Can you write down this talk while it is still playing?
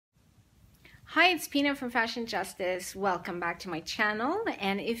Hi, it's Pina from Fashion Justice. Welcome back to my channel,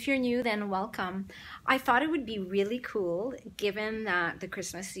 and if you're new, then welcome. I thought it would be really cool, given that the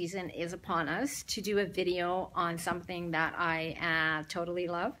Christmas season is upon us, to do a video on something that I totally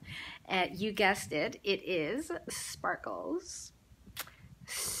love. You guessed it, it is sparkles.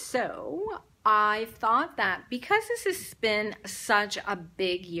 So I thought that because this has been such a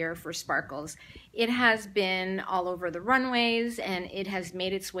big year for sparkles, it has been all over the runways and it has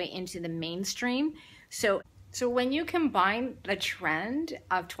made its way into the mainstream. So when you combine the trend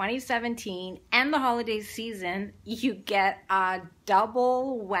of 2017 and the holiday season, you get a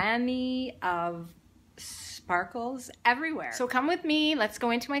double whammy of sparkles everywhere. So come with me, let's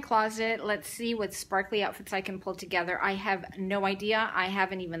go into my closet, let's see what sparkly outfits I can pull together. I have no idea, I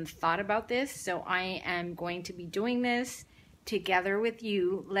haven't even thought about this, so I am going to be doing this together with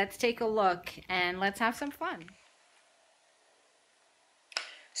you. Let's take a look and let's have some fun.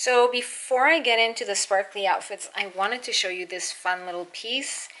 So before I get into the sparkly outfits, I wanted to show you this fun little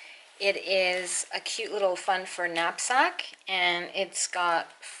piece. It is a cute little fun fur knapsack, and it's got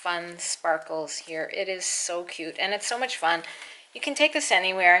fun sparkles here. It is so cute, and it's so much fun. You can take this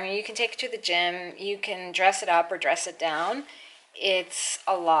anywhere. I mean, you can take it to the gym, you can dress it up or dress it down. It's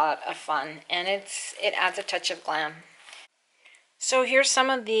a lot of fun, and it adds a touch of glam. So here's some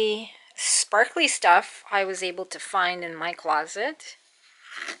of the sparkly stuff I was able to find in my closet.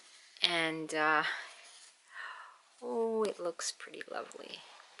 And, oh, it looks pretty lovely.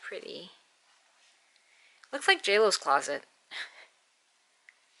 Pretty. Looks like JLo's closet.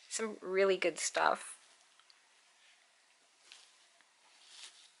 Some really good stuff.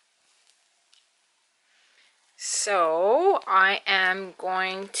 So I am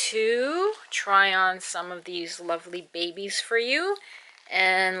going to try on some of these lovely babies for you,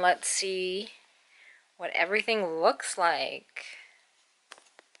 and let's see what everything looks like.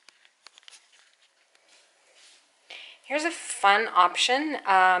 Here's a fun option.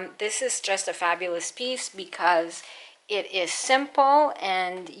 This is just a fabulous piece because it is simple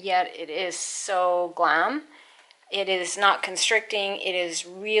and yet it is so glam. It is not constricting. It is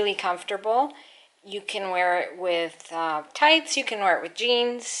really comfortable. You can wear it with tights. You can wear it with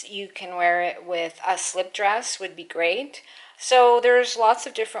jeans. You can wear it with a slip dress would be great. So there's lots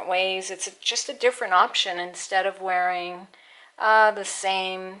of different ways. It's just a different option instead of wearing the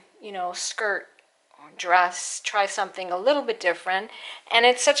same, skirt dress. Try something a little bit different, and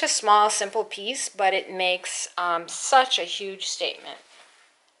it's such a small simple piece, but it makes such a huge statement,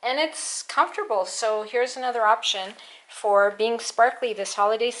 and it's comfortable. So here's another option for being sparkly this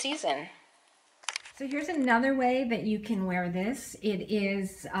holiday season. So here's another way that you can wear this. It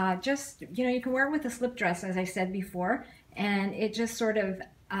is just, you can wear it with a slip dress, as I said before, and it just sort of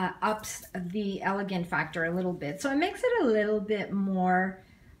ups the elegant factor a little bit, so it makes it a little bit more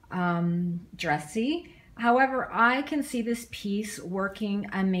dressy. However, I can see this piece working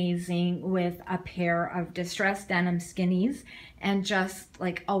amazing with a pair of distressed denim skinnies and just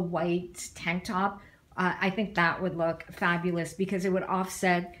like a white tank top. I think that would look fabulous because it would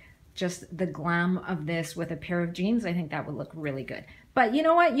offset just the glam of this with a pair of jeans. I think that would look really good. But you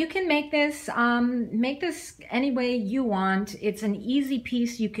know what? You can make this any way you want. It's an easy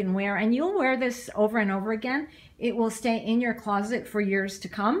piece you can wear, and you'll wear this over and over again. It will stay in your closet for years to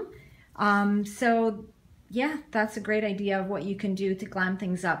come. So yeah, that's a great idea of what you can do to glam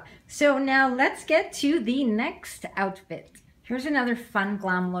things up. So now let's get to the next outfit. Here's another fun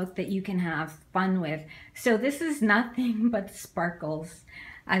glam look that you can have fun with. So this is nothing but sparkles.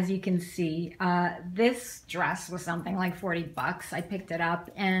 As you can see, this dress was something like 40 bucks. I picked it up,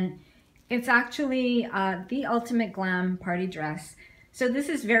 and it's actually the ultimate glam party dress. So this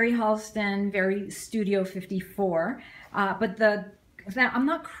is very Halston, very Studio 54, but now I'm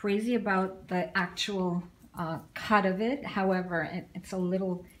not crazy about the actual cut of it. However, it's a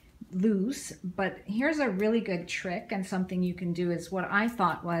little loose, but here's a really good trick, and something you can do is what I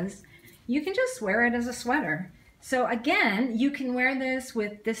thought was, you can just wear it as a sweater. So again, you can wear this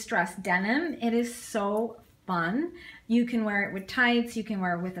with distressed denim. It is so fun. You can wear it with tights, you can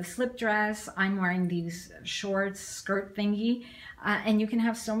wear it with a slip dress. I'm wearing these shorts, skirt thingy, and you can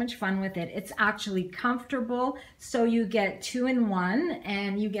have so much fun with it. It's actually comfortable, so you get 2 in 1,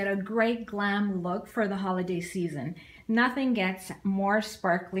 and you get a great glam look for the holiday season. Nothing gets more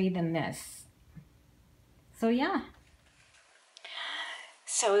sparkly than this. So yeah.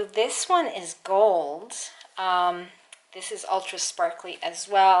 So this one is gold. This is ultra sparkly as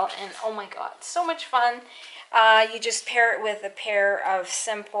well, and oh my god, so much fun. You just pair it with a pair of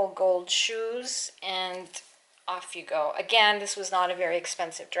simple gold shoes and off you go. Again, this was not a very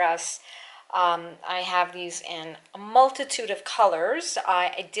expensive dress. I have these in a multitude of colors.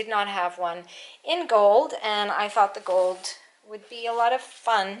 I did not have one in gold, and I thought the gold would be a lot of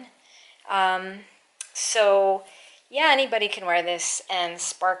fun. So yeah, anybody can wear this and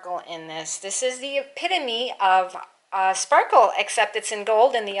sparkle in this. This is the epitome of sparkle, except it's in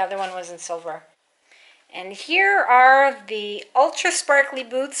gold and the other one was in silver. And here are the ultra sparkly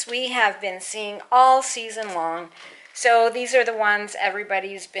boots we have been seeing all season long. So these are the ones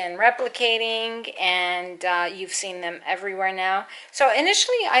everybody's been replicating, and you've seen them everywhere now. So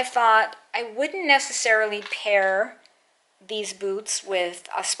initially I thought I wouldn't necessarily pair these boots with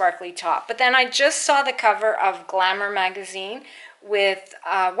a sparkly top, but then I just saw the cover of Glamour magazine with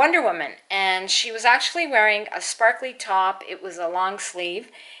Wonder Woman, and she was actually wearing a sparkly top. It was a long sleeve,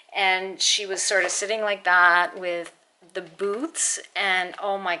 and she was sort of sitting like that with the boots, and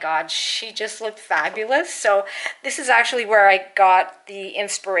oh my god, she just looked fabulous. So this is actually where I got the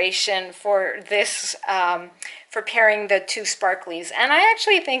inspiration for this, for pairing the two sparklies, and I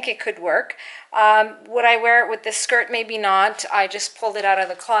actually think it could work. Would I wear it with this skirt? Maybe not. I just pulled it out of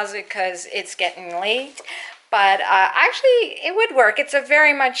the closet because it's getting late. But actually, it would work. It's a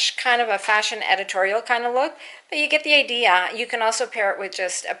very much kind of a fashion editorial kind of look, but you get the idea. You can also pair it with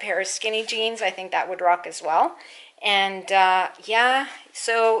just a pair of skinny jeans. I think that would rock as well. And yeah,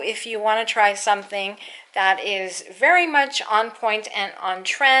 so if you want to try something that is very much on point and on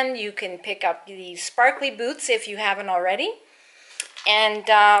trend, you can pick up these sparkly boots if you haven't already, and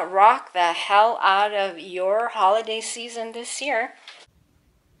rock the hell out of your holiday season this year.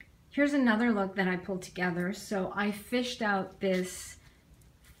 Here's another look that I pulled together. So I fished out this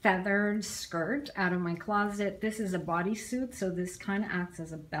feathered skirt out of my closet. This is a bodysuit, so this kind of acts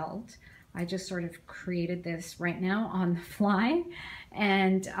as a belt. I just sort of created this right now on the fly.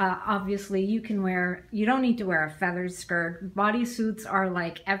 And obviously you don't need to wear a feathered skirt. Bodysuits are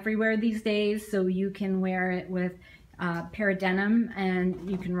like everywhere these days, so you can wear it with a pair of denim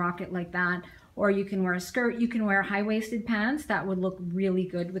and you can rock it like that. Or you can wear a skirt, you can wear high-waisted pants. That would look really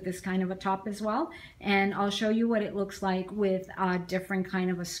good with this kind of a top as well. And I'll show you what it looks like with a different kind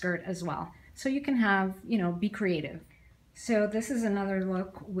of a skirt as well. So you can have, be creative. So this is another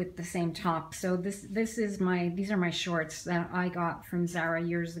look with the same top. So these are my shorts that I got from Zara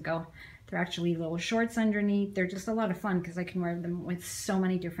years ago. They're actually little shorts underneath. They're just a lot of fun because I can wear them with so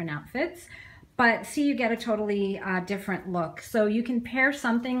many different outfits. But see, you get a totally different look. So you can pair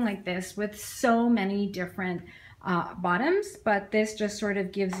something like this with so many different bottoms, but this just sort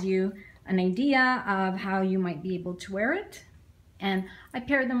of gives you an idea of how you might be able to wear it. And I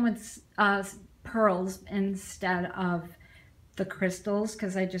paired them with pearls instead of the crystals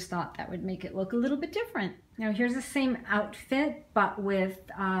because I just thought that would make it look a little bit different. Now here's the same outfit, but with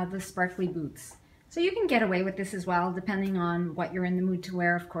the sparkly boots. So you can get away with this as well, depending on what you're in the mood to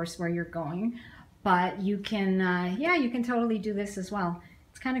wear, of course, where you're going. But you can, yeah, you can totally do this as well.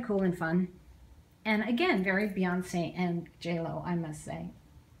 It's kind of cool and fun. And again, very Beyonce and J-Lo, I must say.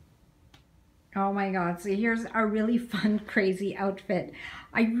 Oh my God, so here's a really fun, crazy outfit.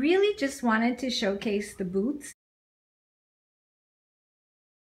 I really just wanted to showcase the boots.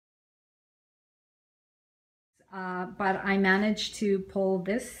 But I managed to pull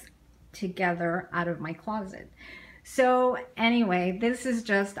this together out of my closet. So anyway, this is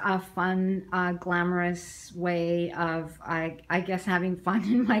just a fun, glamorous way of, I guess, having fun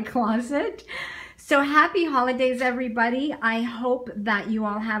in my closet. So happy holidays, everybody. I hope that you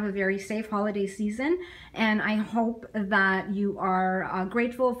all have a very safe holiday season, and I hope that you are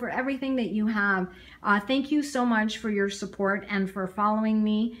grateful for everything that you have. Thank you so much for your support and for following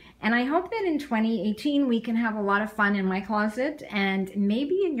me. And I hope that in 2018 we can have a lot of fun in my closet and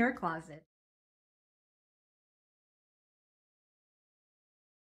maybe in your closet.